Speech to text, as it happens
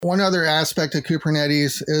One other aspect of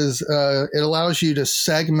Kubernetes is it allows you to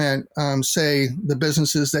segment, say, the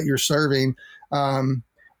businesses that you're serving. And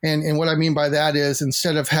what I mean by that is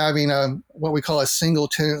instead of having what we call a single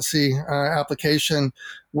tenancy application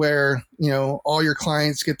where, all your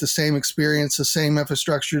clients get the same experience, the same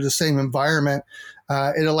infrastructure, the same environment,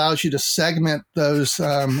 it allows you to segment those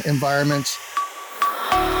environments.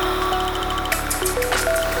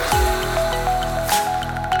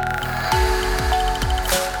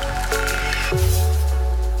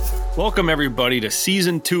 Welcome, everybody, to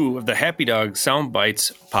Season 2 of the Happy Dog Sound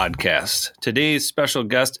Bites podcast. Today's special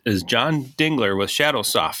guest is John Dingler with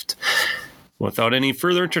Shadowsoft. Without any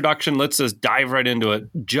further introduction, let's just dive right into it.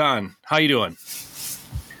 John, how you doing?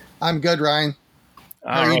 I'm good, Ryan.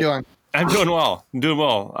 How are you doing? I'm doing well.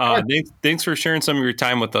 Thanks for sharing some of your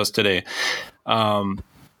time with us today.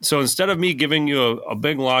 So instead of me giving you a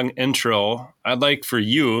big, long intro, I'd like for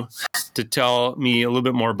you to tell me a little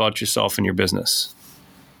bit more about yourself and your business.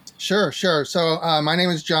 Sure. So my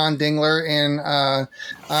name is John Dingler, and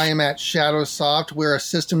I am at Shadowsoft. We're a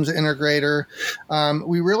systems integrator.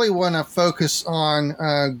 We really want to focus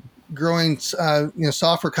on growing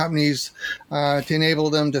software companies to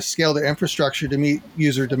enable them to scale their infrastructure to meet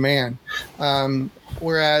user demand.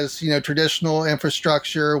 Whereas traditional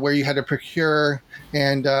infrastructure where you had to procure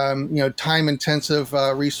and time intensive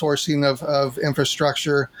resourcing of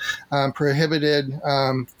infrastructure prohibited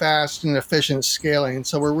fast and efficient scaling.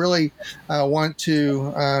 So we really want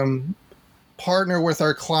to partner with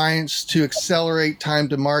our clients to accelerate time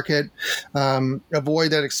to market,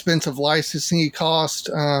 avoid that expensive licensing cost,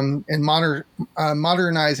 and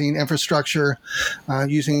modernizing infrastructure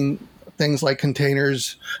using things like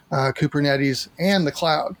containers, Kubernetes, and the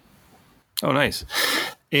cloud. Oh, nice.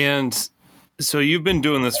 And so you've been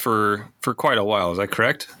doing this for quite a while, is that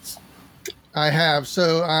correct? I have.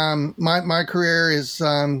 So my career is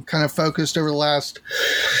kind of focused over the last,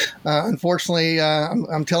 unfortunately,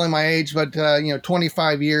 I'm telling my age, but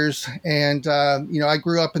 25 years. And I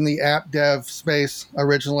grew up in the app dev space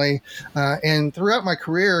originally, and throughout my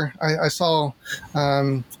career, I saw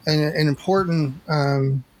an important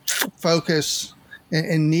focus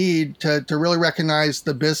and need to really recognize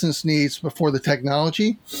the business needs before the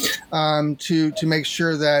technology, to make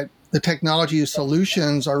sure that the technology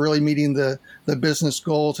solutions are really meeting the business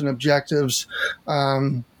goals and objectives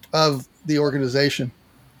of the organization.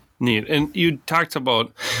 Neat. And you talked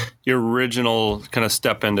about your original kind of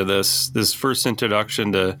step into this first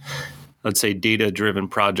introduction to, let's say, data-driven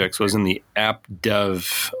projects was in the app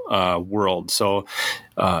dev world. So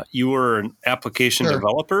you were an application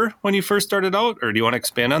developer when you first started out, or do you want to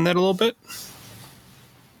expand on that a little bit?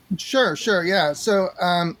 Sure. Yeah. So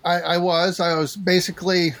I was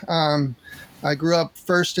basically, I grew up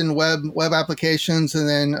first in web applications, and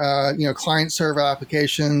then, client server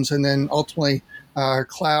applications, and then ultimately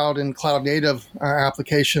cloud and cloud native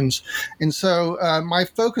applications. And so my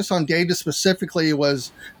focus on data specifically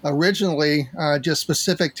was originally just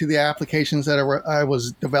specific to the applications that I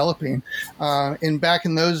was developing. And back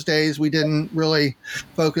in those days, we didn't really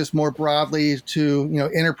focus more broadly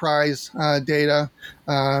to, enterprise data.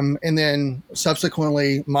 And then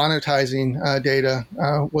subsequently monetizing data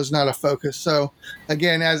was not a focus. So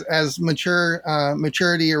again, as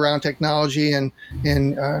maturity around technology and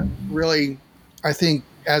really, I think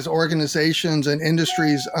as organizations and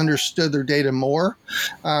industries understood their data more,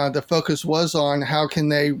 the focus was on how can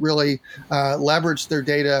they really leverage their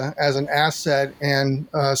data as an asset and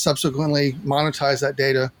subsequently monetize that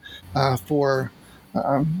data for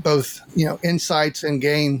both insights and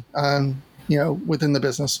gain within the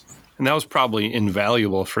business. And that was probably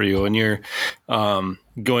invaluable for you. And you're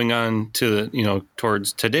going on to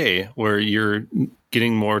towards today, where you're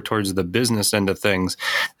getting more towards the business end of things.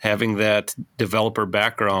 Having that developer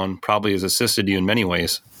background probably has assisted you in many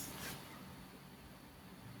ways.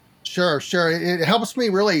 Sure. It helps me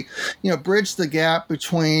really, bridge the gap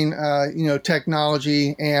between,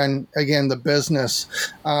 technology and, again, the business,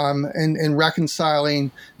 and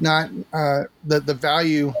reconciling not the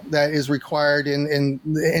value that is required in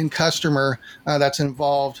the end customer that's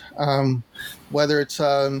involved, whether it's,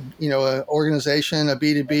 an organization, a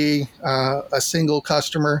B2B, a single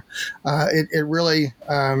customer. It really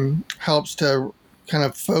helps to kind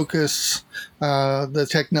of focus the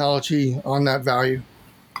technology on that value.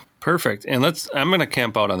 Perfect. And I'm going to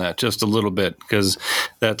camp out on that just a little bit, because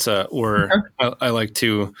that's where I like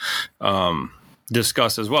to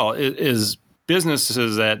discuss as well, is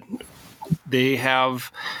businesses that they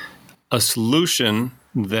have a solution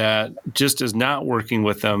that just is not working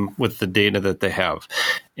with them with the data that they have.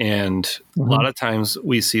 And a lot of times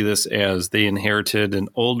we see this as they inherited an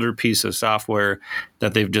older piece of software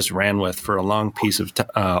that they've just ran with for a long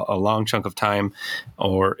a long chunk of time,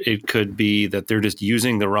 or it could be that they're just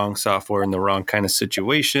using the wrong software in the wrong kind of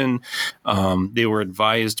situation. They were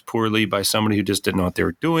advised poorly by somebody who just didn't know what they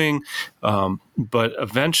were doing. But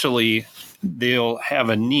eventually they'll have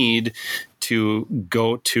a need to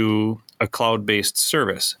go to a cloud-based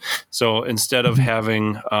service. So instead of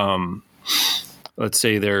having, let's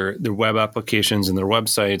say their web applications and their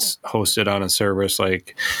websites hosted on a service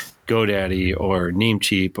like GoDaddy or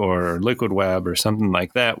Namecheap or Liquid Web or something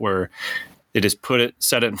like that, where they just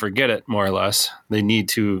set it and forget it, more or less. They need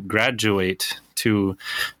to graduate to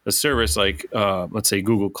a service like, let's say,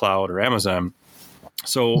 Google Cloud or Amazon.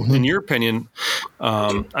 So in your opinion,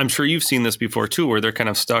 I'm sure you've seen this before too, where they're kind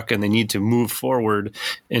of stuck and they need to move forward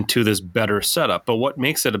into this better setup. But what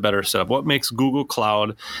makes it a better setup? What makes Google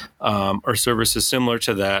Cloud or services similar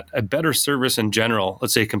to that a better service in general,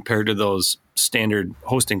 let's say, compared to those standard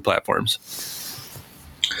hosting platforms?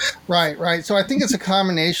 Right. So I think it's a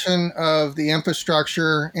combination of the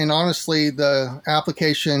infrastructure and honestly the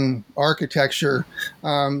application architecture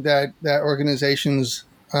that organizations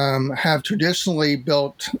have traditionally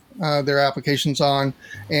built their applications on,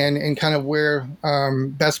 and kind of where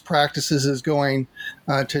best practices is going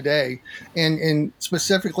today. And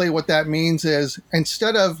specifically what that means is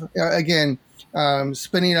instead of, again,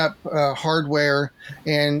 spinning up hardware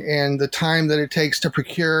and the time that it takes to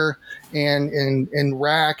procure and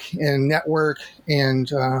rack and network and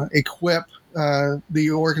equip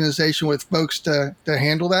the organization with folks to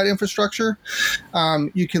handle that infrastructure,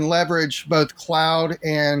 you can leverage both cloud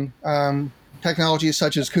and technologies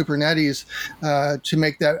such as Kubernetes to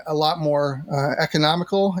make that a lot more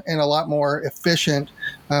economical and a lot more efficient.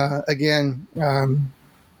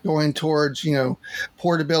 Going towards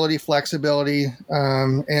portability, flexibility,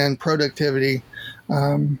 and productivity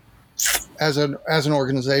as an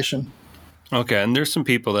organization. Okay, and there's some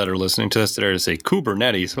people that are listening to this that are to say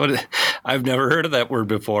Kubernetes. I've never heard of that word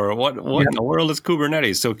before. What in the world is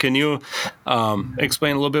Kubernetes? So can you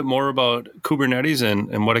explain a little bit more about Kubernetes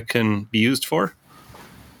and what it can be used for?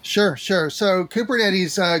 Sure. So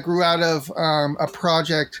Kubernetes grew out of a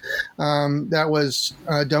project that was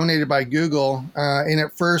donated by Google, and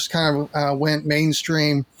it first kind of went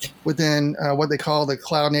mainstream within what they call the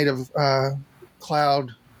Cloud Native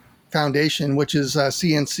Cloud Foundation, which is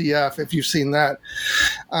CNCF, if you've seen that.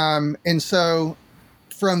 And so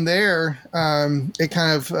from there, it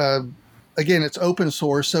kind of, again, it's open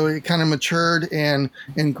source, so it kind of matured and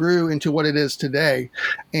grew into what it is today.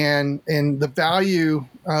 And the value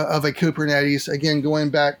of a Kubernetes, again, going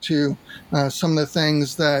back to some of the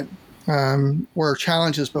things that were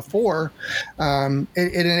challenges before,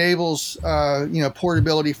 it enables,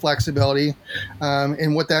 portability, flexibility.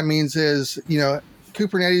 And what that means is,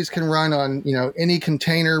 Kubernetes can run on, any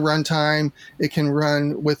container runtime. It can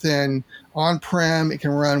run within on-prem. It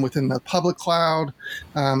can run within the public cloud,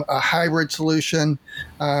 a hybrid solution.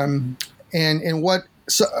 And what,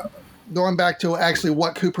 so going back to actually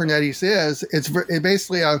what Kubernetes is, it's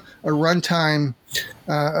basically a runtime,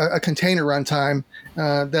 a container runtime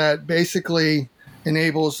that basically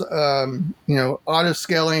enables, auto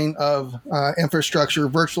scaling of infrastructure,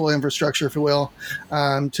 virtual infrastructure, if you will,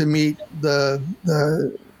 to meet the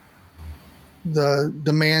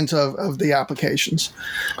demands of the applications.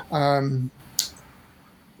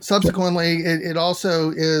 Subsequently, it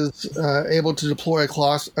also is able to deploy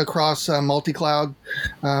across multi-cloud,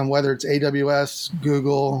 whether it's AWS,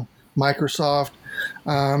 Google, Microsoft,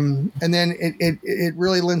 and then it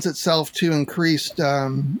really lends itself to increased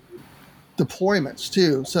deployments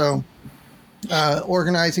too. So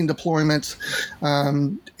organizing deployments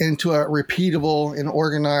into a repeatable and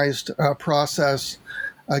organized process,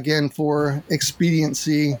 again, for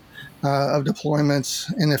expediency of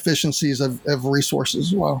deployments and efficiencies of resources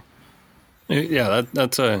as well. Yeah,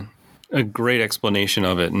 that's a great explanation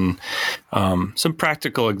of it. And some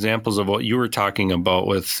practical examples of what you were talking about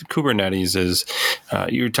with Kubernetes is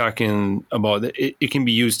you were talking about it can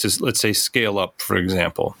be used to, let's say, scale up, for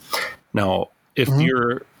example. Now, if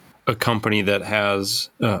you're a company that has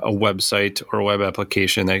a website or a web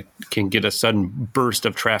application that can get a sudden burst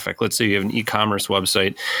of traffic, let's say you have an e-commerce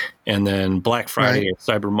website and then Black Friday or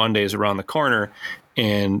Cyber Monday is around the corner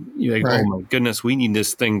and you're like, oh my goodness, we need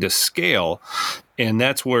this thing to scale. And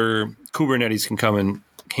that's where Kubernetes can come in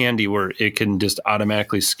handy, where it can just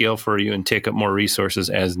automatically scale for you and take up more resources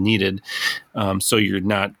as needed. So you're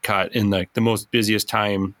not caught in the most busiest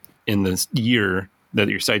time in this year that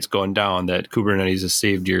your site's going down, that Kubernetes has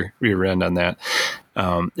saved your rear end on that.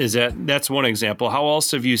 That's one example. How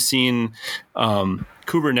else have you seen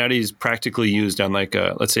Kubernetes practically used on like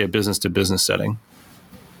let's say a business to business setting?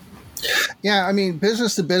 Yeah, I mean,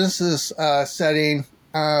 business to business setting.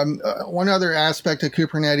 One other aspect of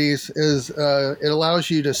Kubernetes is it allows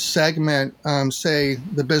you to segment, say,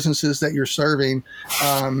 the businesses that you're serving.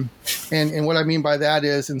 And what I mean by that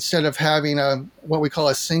is instead of having what we call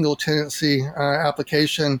a single tenancy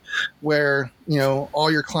application where, all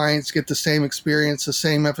your clients get the same experience, the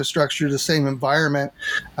same infrastructure, the same environment,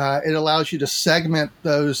 it allows you to segment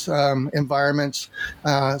those environments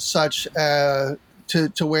such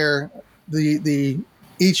to where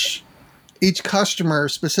each customer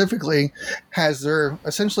specifically has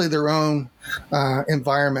essentially their own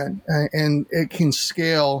environment, and it can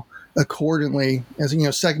scale accordingly as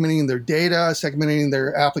segmenting their data, segmenting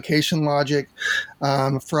their application logic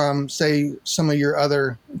from, say, some of your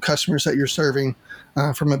other customers that you're serving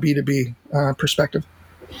from a B2B perspective.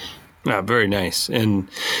 Very nice. And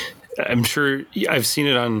I'm sure I've seen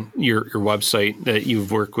it on your website that you've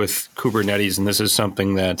worked with Kubernetes, and this is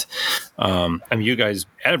something that you guys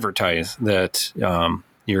advertise that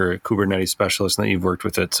you're a Kubernetes specialist and that you've worked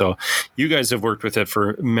with it. So you guys have worked with it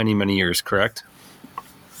for many, many years, correct?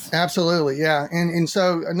 Absolutely, yeah. And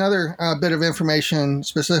so another bit of information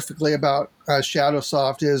specifically about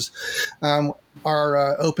Shadowsoft is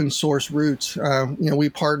our open source roots. We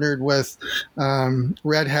partnered with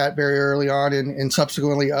Red Hat very early on and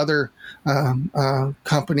subsequently other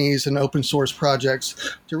companies and open source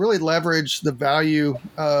projects to really leverage the value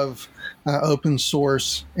of open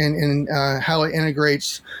source and how it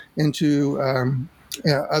integrates into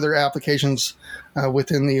other applications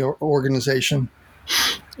within the organization.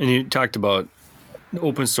 And you talked about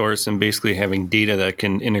open source and basically having data that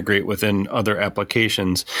can integrate within other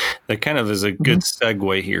applications. That kind of is a good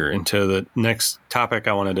segue here into the next topic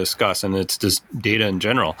I want to discuss, and it's just data in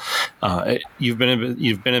general. You've been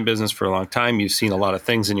in business for a long time. You've seen a lot of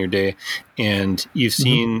things in your day, and you've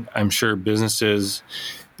seen, I'm sure, businesses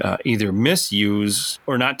either misuse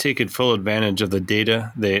or not take full advantage of the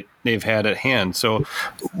data that they've had at hand. So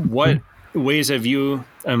what ways have you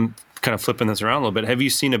kind of flipping this around a little bit, have you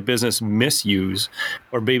seen a business misuse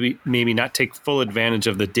or maybe not take full advantage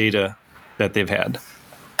of the data that they've had?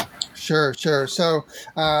 Sure. So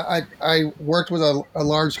I worked with a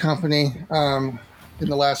large company in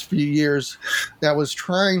the last few years that was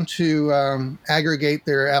trying to aggregate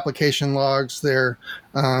their application logs, their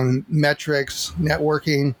metrics,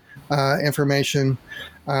 networking information,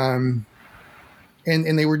 and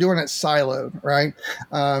they were doing it siloed, right?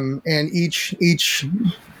 And each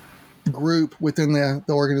group within the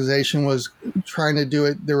organization was trying to do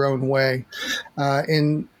it their own way,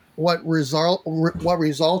 and what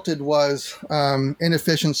resulted was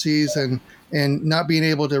inefficiencies and not being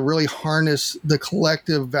able to really harness the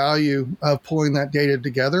collective value of pulling that data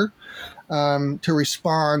together to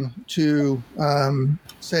respond to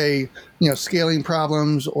say scaling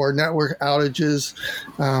problems or network outages,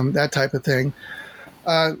 that type of thing.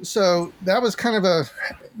 So that was kind of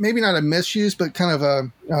maybe not a misuse, but kind of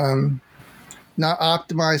a not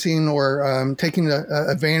optimizing or taking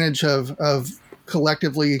advantage of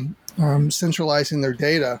collectively centralizing their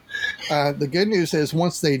data. The good news is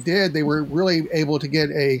once they did, they were really able to get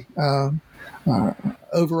a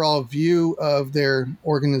overall view of their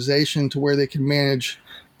organization to where they can manage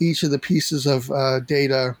each of the pieces of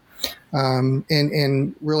data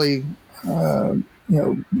and really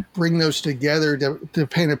bring those together to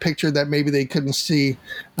paint a picture that maybe they couldn't see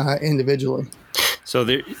individually. So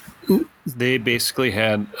they basically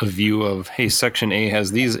had a view of, hey, Section A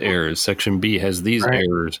has these errors, Section B has these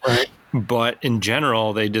errors. Right. But in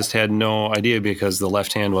general, they just had no idea because the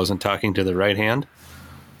left hand wasn't talking to the right hand.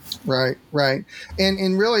 Right.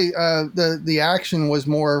 And really, the action was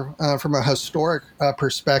more from a historic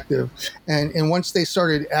perspective. And once they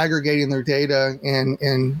started aggregating their data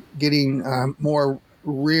and getting more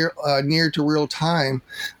near to real time,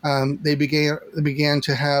 they began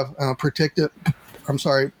to have predictive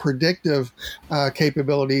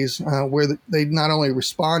capabilities where they not only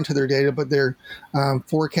respond to their data, but they're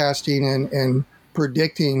forecasting and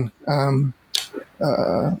predicting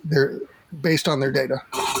based on their data.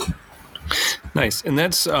 Nice. And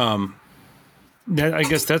that's I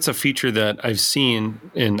guess that's a feature that I've seen,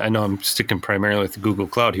 and I know I'm sticking primarily with Google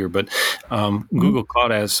Cloud here, but Google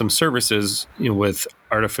Cloud has some services with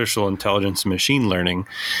artificial intelligence and machine learning.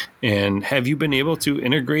 And have you been able to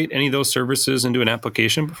integrate any of those services into an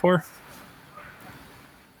application before?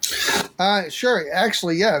 Sure.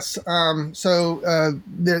 Actually, yes.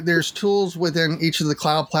 There's tools within each of the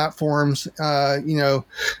cloud platforms, that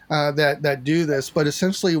do this. But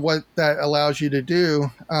essentially, what that allows you to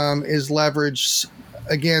do is leverage,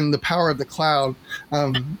 again, the power of the cloud.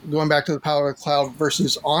 Going back to the power of the cloud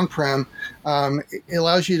versus on-prem, it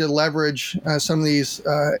allows you to leverage some of these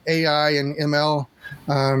AI and ML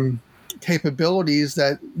capabilities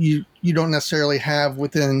that you don't necessarily have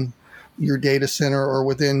within your data center or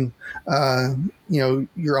within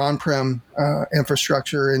your on-prem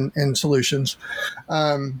infrastructure and solutions.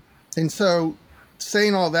 And so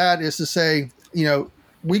saying all that is to say,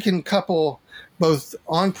 we can couple both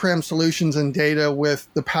on-prem solutions and data with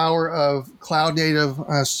the power of cloud native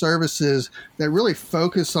services that really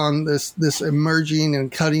focus on this emerging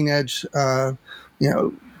and cutting edge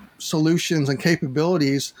solutions and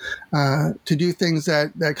capabilities to do things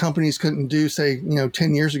that companies couldn't do, say,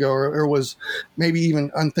 10 years ago, or was maybe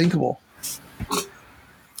even unthinkable.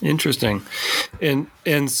 Interesting.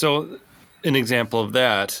 And so an example of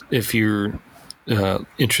that, if you're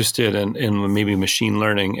interested in maybe machine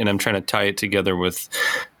learning, and I'm trying to tie it together with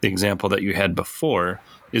the example that you had before,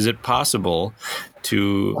 is it possible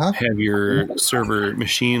to have your server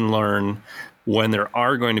machine learn when there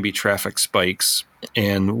are going to be traffic spikes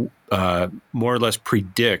and more or less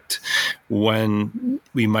predict when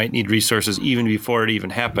we might need resources even before it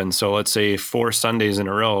even happens? So let's say 4 Sundays in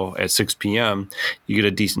a row at 6 p.m., you get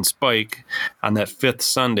a decent spike. On that 5th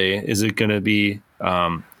Sunday, is it going to be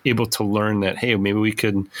able to learn that, hey, maybe we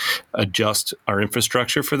could adjust our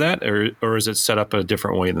infrastructure for that, or is it set up a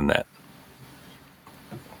different way than that?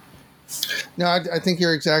 No, I think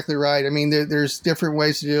you're exactly right. I mean, there's different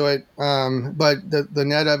ways to do it, but the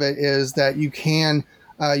net of it is that you can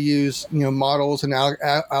use models and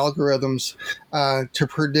algorithms to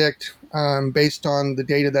predict based on the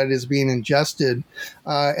data that is being ingested,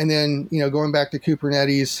 and then going back to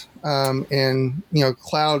Kubernetes and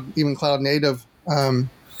cloud native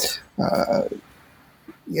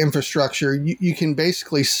infrastructure, you can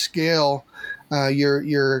basically scale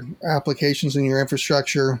your applications and your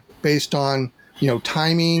infrastructure based on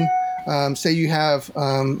timing. Say you have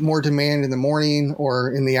more demand in the morning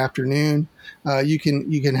or in the afternoon, you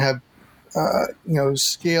can have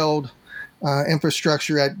scaled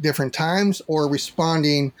infrastructure at different times, or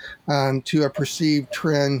responding to a perceived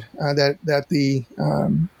trend that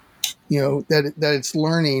it's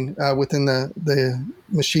learning within the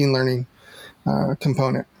machine learning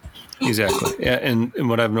component. Exactly. Yeah, and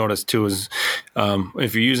what I've noticed too is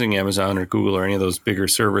if you're using Amazon or Google or any of those bigger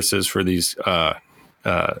services for these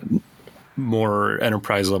more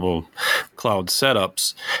enterprise level cloud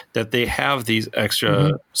setups, that they have these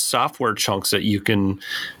extra software chunks that you can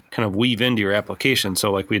kind of weave into your application.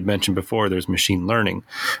 So like we had mentioned before, there's machine learning,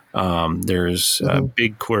 there's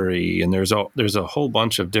BigQuery, and there's a whole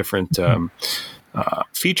bunch of different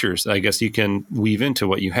features that I guess you can weave into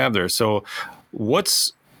what you have there. So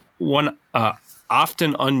what's one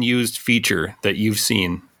often unused feature that you've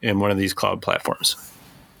seen in one of these cloud platforms?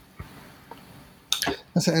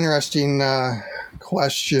 That's an interesting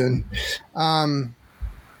question. I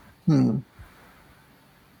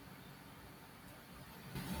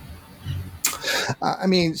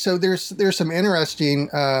mean, so there's some interesting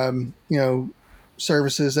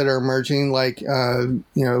services that are emerging, like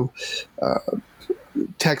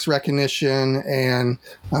text recognition and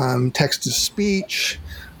text to speech,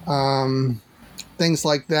 things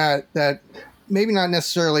like that maybe not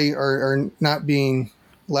necessarily are not being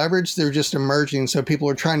leveraged. They're just emerging. So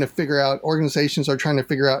organizations are trying to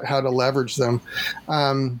figure out how to leverage them.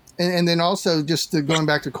 And then also just going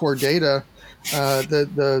back to core data,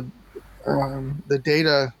 the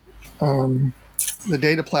data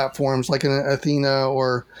platforms like an Athena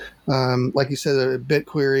or like you said, a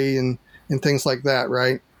BigQuery and things like that,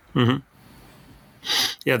 right? Mm-hmm.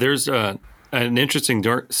 Yeah, there's an interesting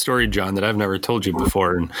story, John, that I've never told you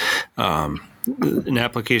before. And an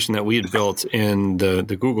application that we had built in the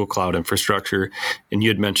Google Cloud infrastructure, and you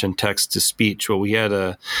had mentioned text to speech. Well, we had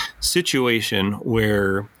a situation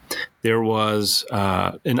where there was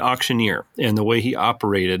an auctioneer, and the way he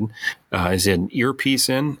operated is he had an earpiece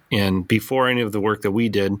in, and before any of the work that we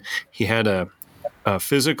did, he had a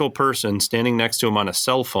physical person standing next to him on a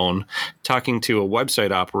cell phone talking to a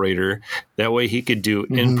website operator. That way he could do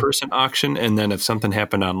in-person auction, and then if something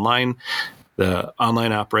happened online, the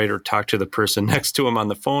online operator talked to the person next to him on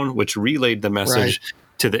the phone, which relayed the message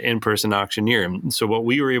to the in-person auctioneer. And so what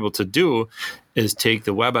we were able to do is take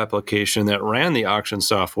the web application that ran the auction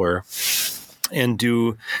software and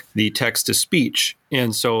do the text to speech.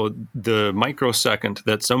 And so the microsecond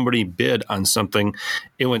that somebody bid on something,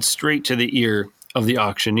 it went straight to the ear of the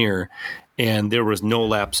auctioneer, and there was no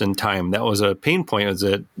lapse in time. That was a pain point, was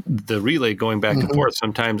that the relay going back and forth.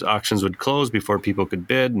 Sometimes auctions would close before people could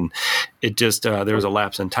bid, and it just there was a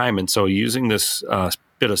lapse in time. And so using this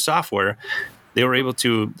bit of software, they were able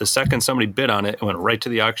to, the second somebody bid on it, it went right to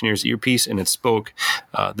the auctioneer's earpiece and it spoke,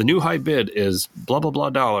 the new high bid is blah, blah, blah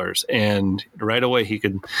dollars. And right away he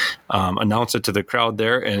could announce it to the crowd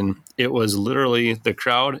there. And it was literally the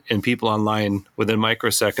crowd and people online within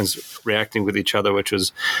microseconds reacting with each other, which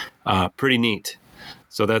was pretty neat.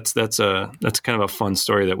 So that's kind of a fun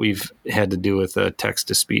story that we've had to do with text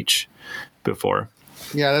to speech before.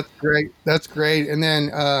 Yeah, that's great. That's great. And then,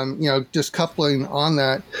 just coupling on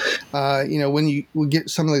that, when you get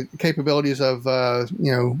some of the capabilities of,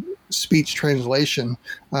 speech translation,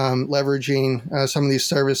 leveraging some of these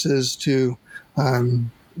services to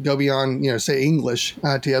go beyond, say English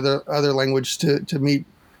to other language to meet,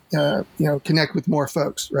 connect with more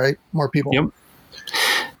folks, right? More people. Yep.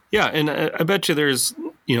 Yeah, and I bet you there's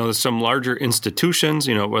some larger institutions,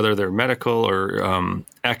 whether they're medical or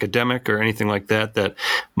academic or anything like that, that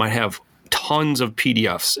might have tons of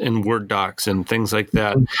PDFs and Word docs and things like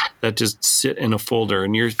that just sit in a folder.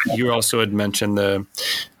 And you also had mentioned the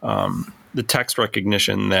text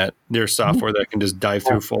recognition, that there's software that can just dive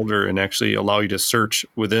through a folder and actually allow you to search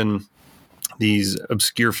within these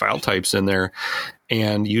obscure file types in there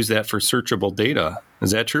and use that for searchable data.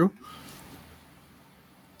 Is that true?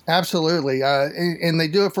 Absolutely. And they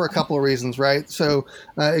do it for a couple of reasons, right? So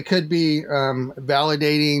it could be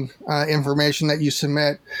validating information that you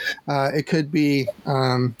submit. It could be,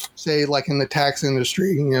 say, like in the tax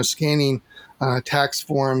industry, scanning tax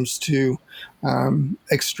forms to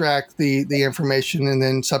extract the information and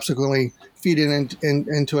then subsequently feed it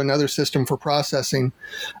into another system for processing.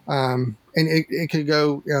 And it could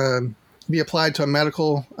go be applied to a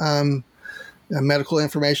medical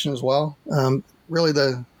information as well. Really,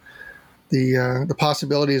 the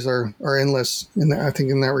possibilities are endless I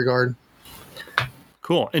think in that regard.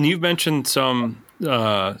 Cool. And you've mentioned some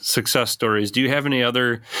success stories. Do you have any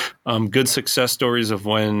other good success stories of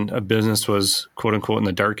when a business was quote unquote in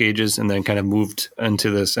the dark ages and then kind of moved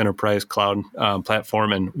into this enterprise cloud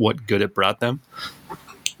platform and what good it brought them?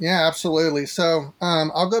 Yeah, absolutely. So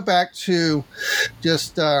I'll go back to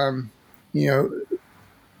just, over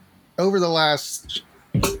the last,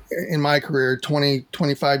 in my career, 20,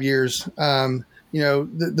 25 years,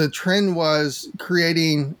 the trend was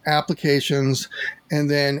creating applications and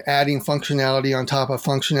then adding functionality on top of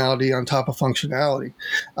functionality on top of functionality.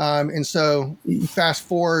 And so you fast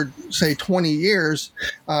forward, say, 20 years,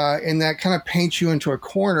 and that kind of paints you into a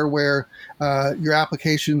corner where your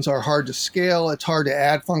applications are hard to scale. It's hard to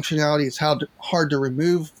add functionality. It's hard to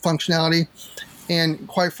remove functionality. And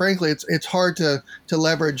quite frankly, it's hard to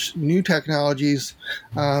leverage new technologies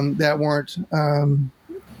that weren't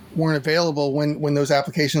available when those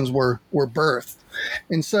applications were birthed.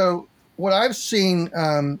 And so what I've seen,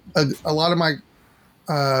 a lot of my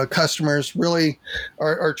customers really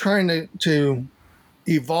are trying to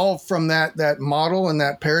evolve from that model and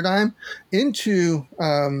that paradigm into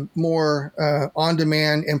more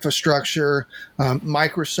on-demand infrastructure,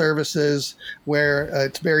 microservices, where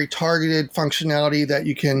it's very targeted functionality that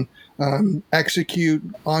you can execute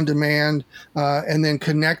on demand and then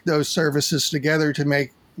connect those services together to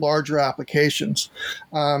make larger applications.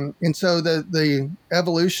 And so the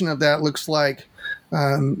evolution of that looks like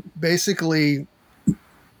basically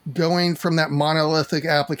going from that monolithic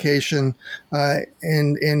application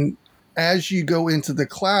and as you go into the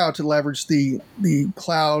cloud to leverage the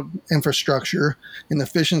cloud infrastructure and the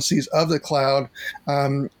efficiencies of the cloud,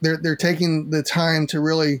 they're taking the time to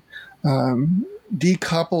really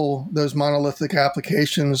decouple those monolithic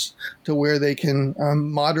applications to where they can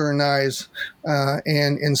modernize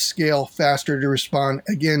and scale faster to respond,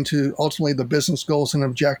 again, to ultimately the business goals and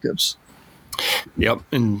objectives. Yep.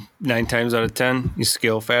 And 9 times out of 10, you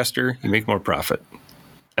scale faster, you make more profit.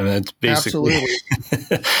 I mean, that's basically,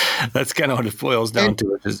 that's kind of what it boils down to,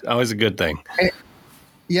 which is always a good thing.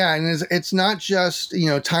 Yeah. And it's not just,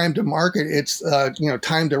 time to market, it's,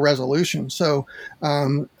 time to resolution. So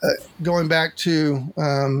going back to,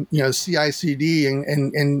 CI/CD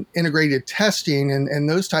and integrated testing and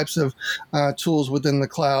those types of tools within the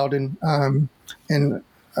cloud and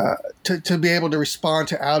to be able to respond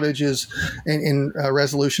to outages and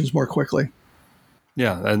resolutions more quickly.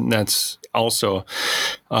 Yeah, and that's also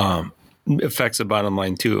affects the bottom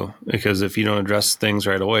line too, because if you don't address things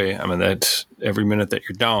right away, I mean, that's every minute that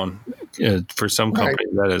you're down for some companies,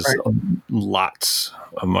 right. That is lots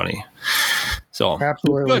of money. So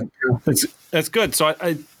absolutely, good. That's good. So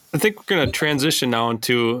I think we're going to transition now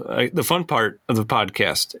into the fun part of the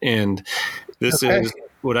podcast. And this is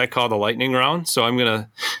what I call the lightning round. So I'm going to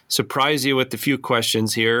surprise you with a few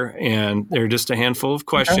questions here. And they're just a handful of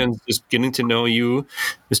questions, just getting to know you,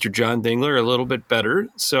 Mr. John Dingler, a little bit better.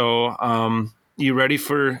 So you ready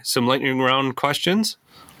for some lightning round questions?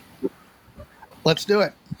 Let's do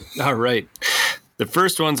it. All right. The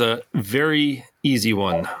first one's a very easy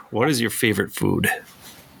one. What is your favorite food?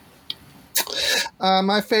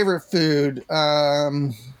 My favorite food,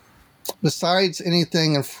 besides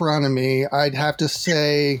anything in front of me, I'd have to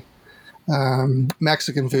say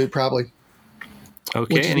Mexican food, probably.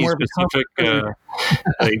 Okay. Any specific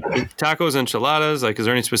like tacos, enchiladas? Like, is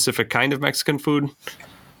there any specific kind of Mexican food?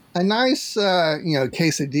 A nice,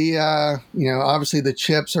 quesadilla. Obviously the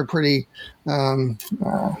chips are pretty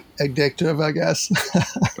addictive, I guess.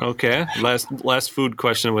 Okay. Last food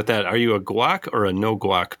question with that. Are you a guac or a no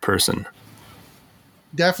guac person?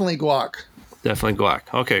 Definitely guac. Definitely guac.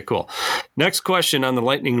 Okay, cool. Next question on the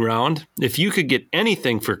lightning round. If you could get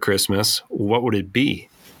anything for Christmas, what would it be?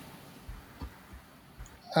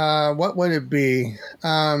 What would it be?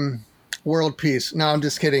 World peace. No, I'm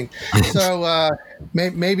just kidding. So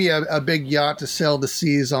maybe a big yacht to sail the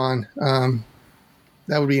seas on.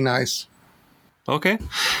 That would be nice. Okay.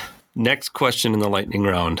 Next question in the lightning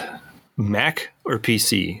round. Mac or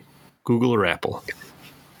PC? Google or Apple?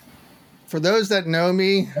 For those that know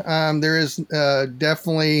me, there is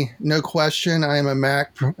definitely no question I am a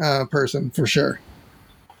Mac person for sure.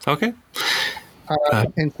 Okay.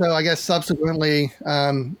 And so I guess subsequently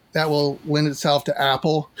that will lend itself to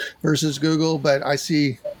Apple versus Google, but I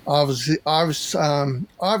see obvious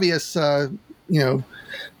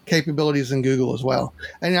capabilities in Google as well.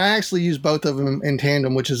 And I actually use both of them in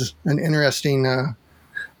tandem, which is an interesting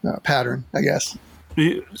pattern, I guess.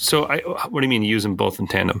 So what do you mean you use them both in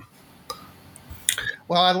tandem?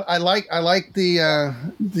 Well, I like the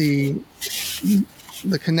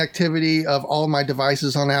connectivity of all of my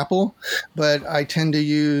devices on Apple, but I tend to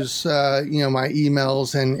use my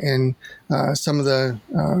emails and some of the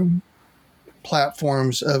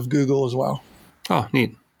platforms of Google as well. Oh,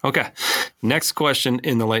 neat. Okay. Next question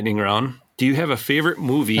in the lightning round. Do you have a favorite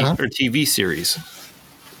movie or TV series?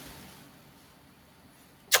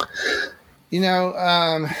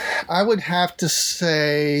 I would have to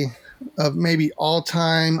say of maybe all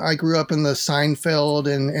time, I grew up in the Seinfeld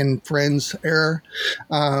and Friends era.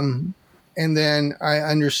 And then I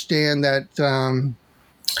understand that,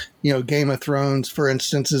 Game of Thrones, for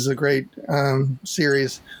instance, is a great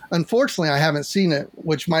series. Unfortunately, I haven't seen it,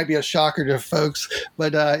 which might be a shocker to folks,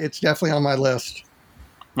 but it's definitely on my list.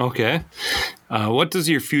 Okay. What does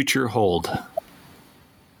your future hold?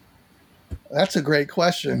 That's a great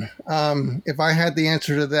question. If I had the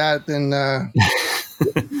answer to that, then, I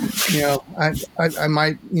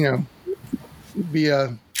might, be I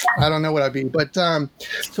don't know what I'd be. But so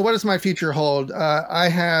what does my future hold? I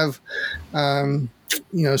have,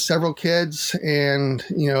 several kids and,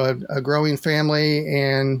 a growing family.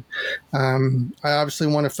 And I obviously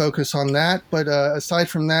want to focus on that. But aside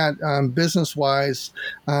from that, business-wise,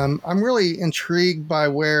 I'm really intrigued by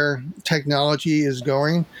where technology is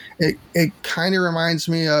going. It kind of reminds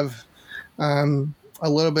me of a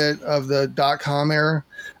little bit of the dot-com era.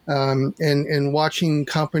 And watching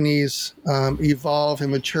companies evolve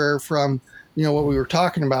and mature from, what we were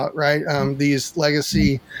talking about, right? These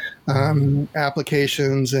legacy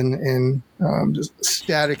applications and just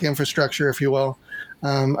static infrastructure, if you will.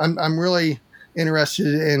 I'm really interested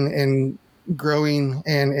in growing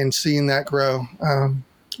and seeing that grow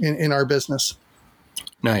in our business.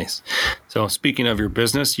 Nice. So speaking of your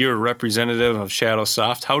business, you're a representative of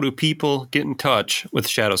Shadowsoft. How do people get in touch with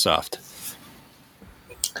Shadowsoft?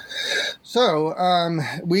 So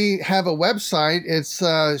we have a website. It's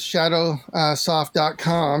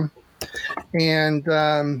shadowsoft.com. And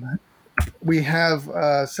we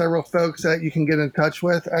have several folks that you can get in touch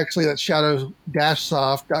with. Actually, that's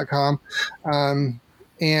shadow-soft.com.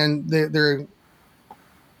 And they're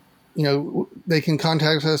they can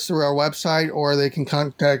contact us through our website, or they can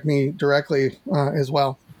contact me directly as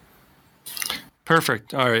well.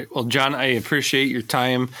 Perfect. All right. Well, John, I appreciate your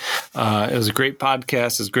time. It was a great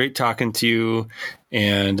podcast. It was great talking to you,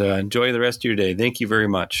 and enjoy the rest of your day. Thank you very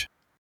much.